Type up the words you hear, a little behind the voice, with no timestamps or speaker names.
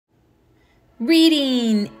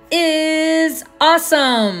Reading is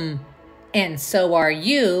awesome! And so are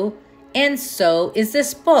you, and so is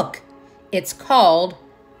this book. It's called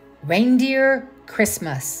Reindeer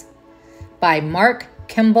Christmas by Mark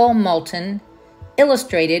Kimball Moulton,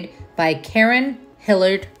 illustrated by Karen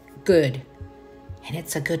Hillard Good. And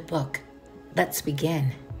it's a good book. Let's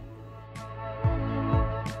begin.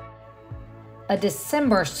 A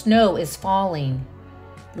December snow is falling,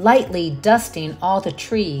 lightly dusting all the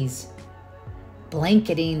trees,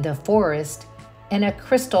 blanketing the forest in a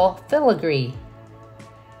crystal filigree.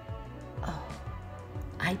 Oh,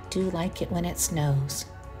 I do like it when it snows.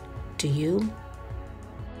 Do you?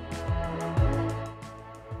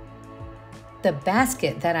 The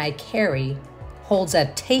basket that I carry holds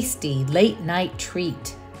a tasty late-night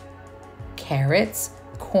treat. Carrots,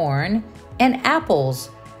 corn, and apples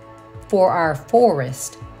for our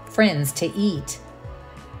forest friends to eat.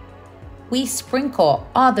 We sprinkle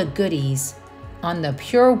all the goodies on the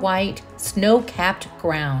pure white snow-capped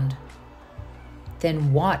ground.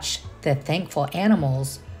 Then watch the thankful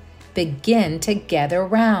animals begin to gather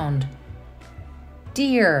round.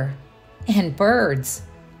 Deer and birds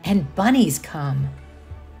and bunnies come,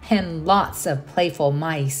 and lots of playful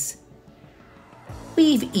mice.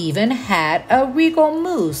 We've even had a regal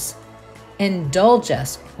moose indulge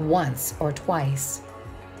us once or twice.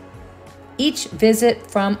 Each visit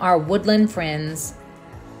from our woodland friends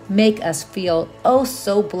make us feel oh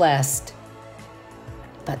so blessed.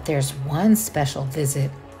 But there's one special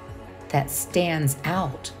visit that stands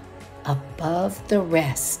out above the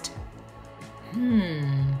rest.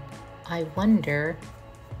 I wonder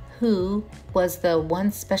who was the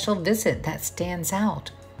one special visit that stands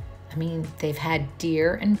out. I mean, they've had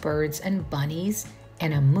deer and birds and bunnies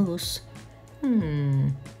and a moose.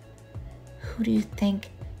 Who do you think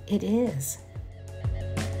it is?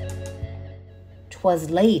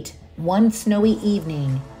 'Twas late one snowy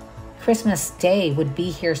evening, Christmas Day would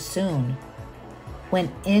be here soon,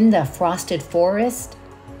 when in the frosted forest,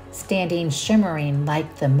 standing shimmering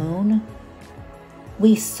like the moon,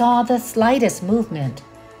 we saw the slightest movement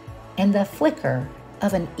and the flicker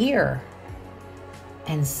of an ear.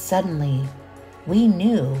 And suddenly we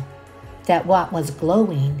knew that what was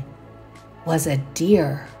glowing was a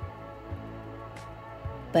deer.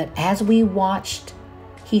 But as we watched,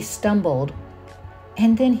 he stumbled,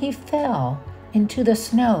 and then he fell into the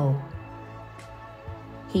snow.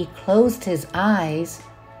 He closed his eyes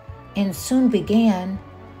and soon began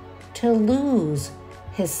to lose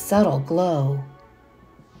his subtle glow.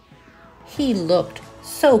 He looked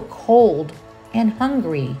so cold and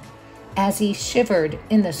hungry as he shivered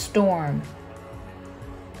in the storm.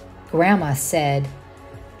 Grandma said,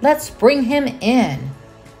 "Let's bring him in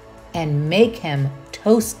and make him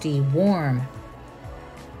toasty warm."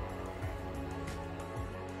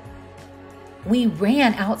 We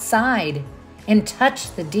ran outside and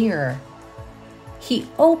touched the deer. He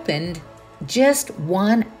opened just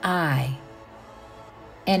one eye,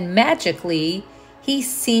 and magically he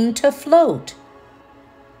seemed to float.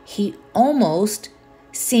 He almost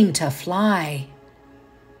seemed to fly.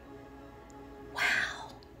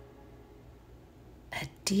 Wow, a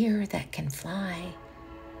deer that can fly,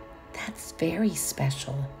 that's very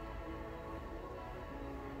special.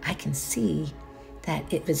 I can see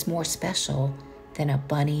that it was more special than a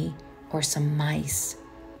bunny or some mice.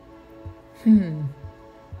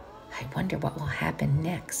 I wonder what will happen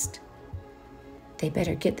next. They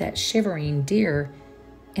better get that shivering deer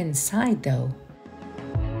inside, though.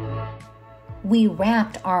 We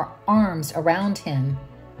wrapped our arms around him,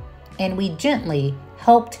 and we gently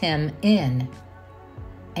helped him in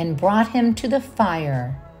and brought him to the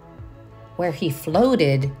fire, where he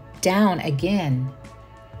floated down again.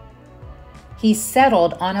 He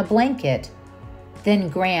settled on a blanket. Then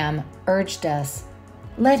Gram urged us,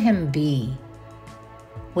 let him be.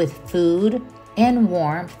 With food and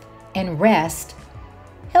warmth and rest,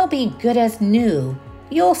 he'll be good as new,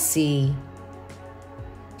 you'll see.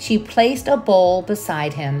 She placed a bowl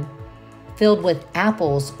beside him, filled with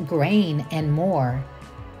apples, grain, and more.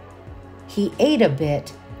 He ate a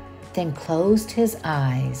bit, then closed his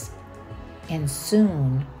eyes, and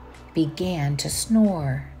soon began to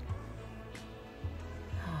snore.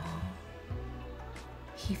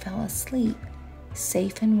 He fell asleep,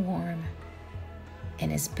 safe and warm,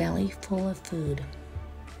 and his belly full of food.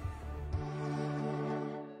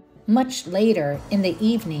 Much later in the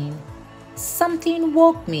evening, something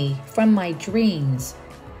woke me from my dreams.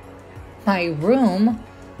 My room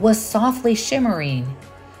was softly shimmering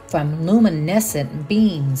from luminescent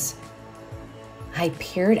beams. I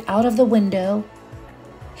peered out of the window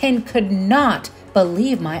and could not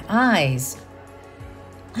believe my eyes.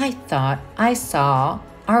 I thought I saw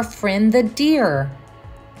our friend the deer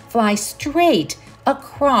fly straight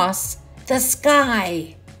across the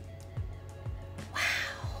sky. Wow.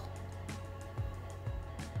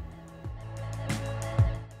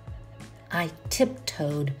 I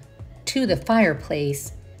tiptoed to the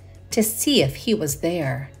fireplace to see if he was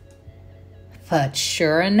there. But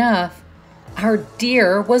sure enough, our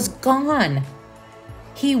deer was gone.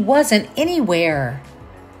 He wasn't anywhere.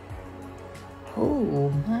 Oh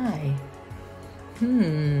my.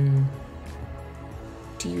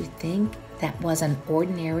 Do you think that was an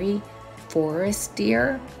ordinary forest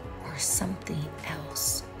deer or something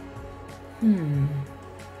else?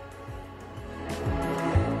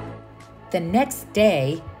 The next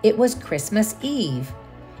day, it was Christmas Eve,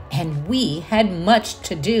 and we had much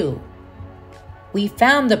to do. We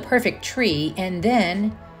found the perfect tree, and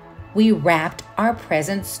then we wrapped our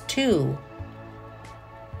presents too.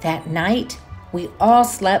 That night, we all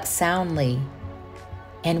slept soundly,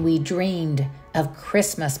 and we dreamed of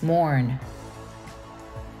Christmas morn,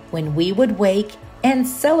 when we would wake and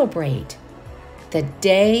celebrate the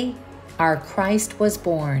day our Christ was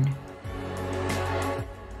born.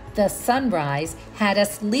 The sunrise had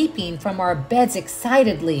us leaping from our beds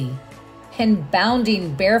excitedly and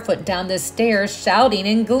bounding barefoot down the stairs shouting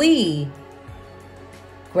in glee.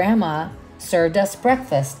 Grandma served us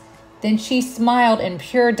breakfast, then she smiled in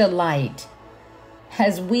pure delight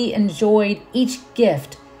as we enjoyed each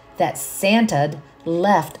gift that Santa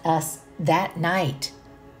left us that night.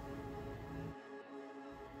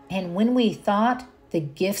 And when we thought the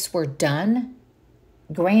gifts were done,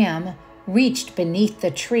 Graham reached beneath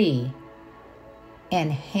the tree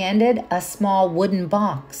and handed a small wooden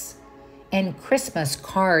box and Christmas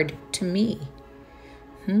card to me.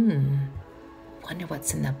 Wonder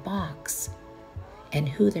what's in the box and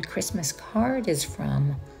who the Christmas card is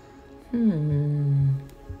from.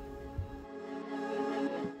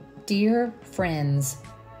 Dear friends,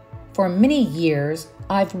 for many years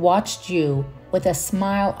I've watched you with a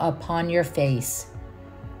smile upon your face,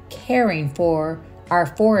 caring for our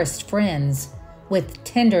forest friends with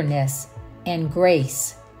tenderness and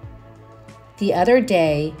grace. The other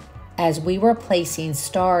day, as we were placing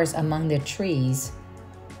stars among the trees,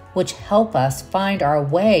 which help us find our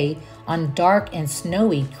way on dark and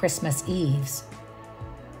snowy Christmas Eves,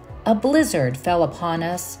 a blizzard fell upon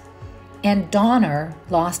us, and Donner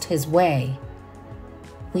lost his way.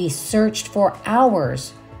 We searched for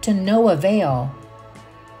hours to no avail.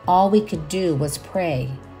 All we could do was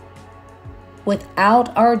pray.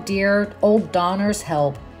 Without our dear old Donner's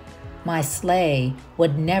help, my sleigh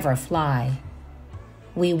would never fly.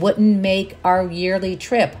 We wouldn't make our yearly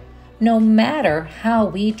trip, no matter how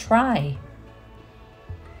we try.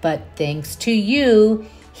 But thanks to you,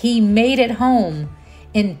 he made it home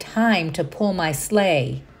in time to pull my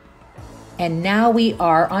sleigh. And now we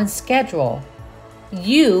are on schedule.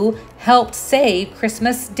 You helped save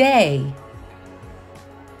Christmas Day.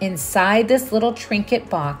 Inside this little trinket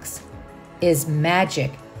box is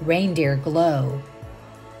magic reindeer glow,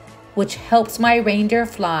 which helps my reindeer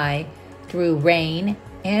fly through rain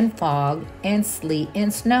and fog and sleet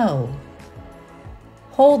and snow.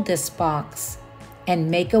 Hold this box and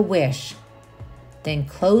make a wish, then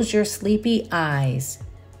close your sleepy eyes,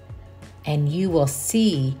 and you will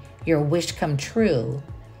see your wish come true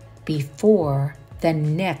before the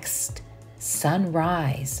next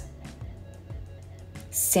sunrise.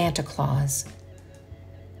 Santa Claus.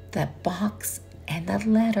 The box and the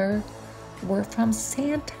letter were from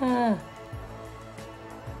Santa.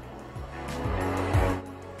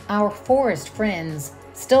 Our forest friends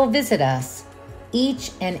still visit us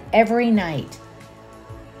each and every night,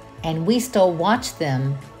 and we still watch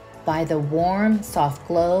them by the warm, soft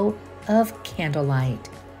glow of candlelight.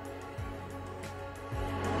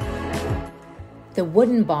 The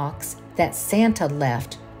wooden box that Santa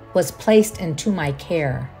left was placed into my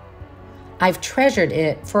care. I've treasured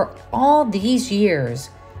it for all these years,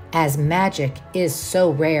 as magic is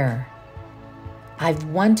so rare. I've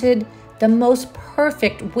wanted the most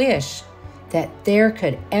perfect wish that there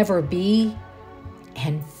could ever be,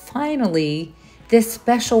 and finally, this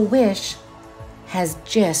special wish has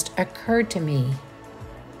just occurred to me.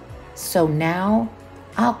 So now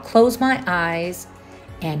I'll close my eyes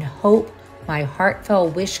and hope my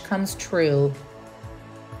heartfelt wish comes true.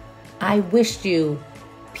 I wish you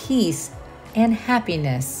peace and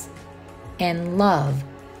happiness and love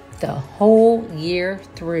the whole year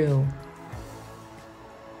through.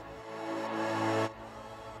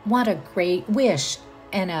 What a great wish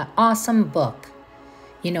and an awesome book.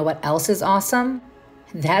 You know what else is awesome?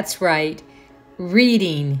 That's right,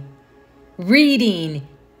 reading. Reading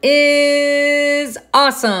is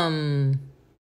awesome.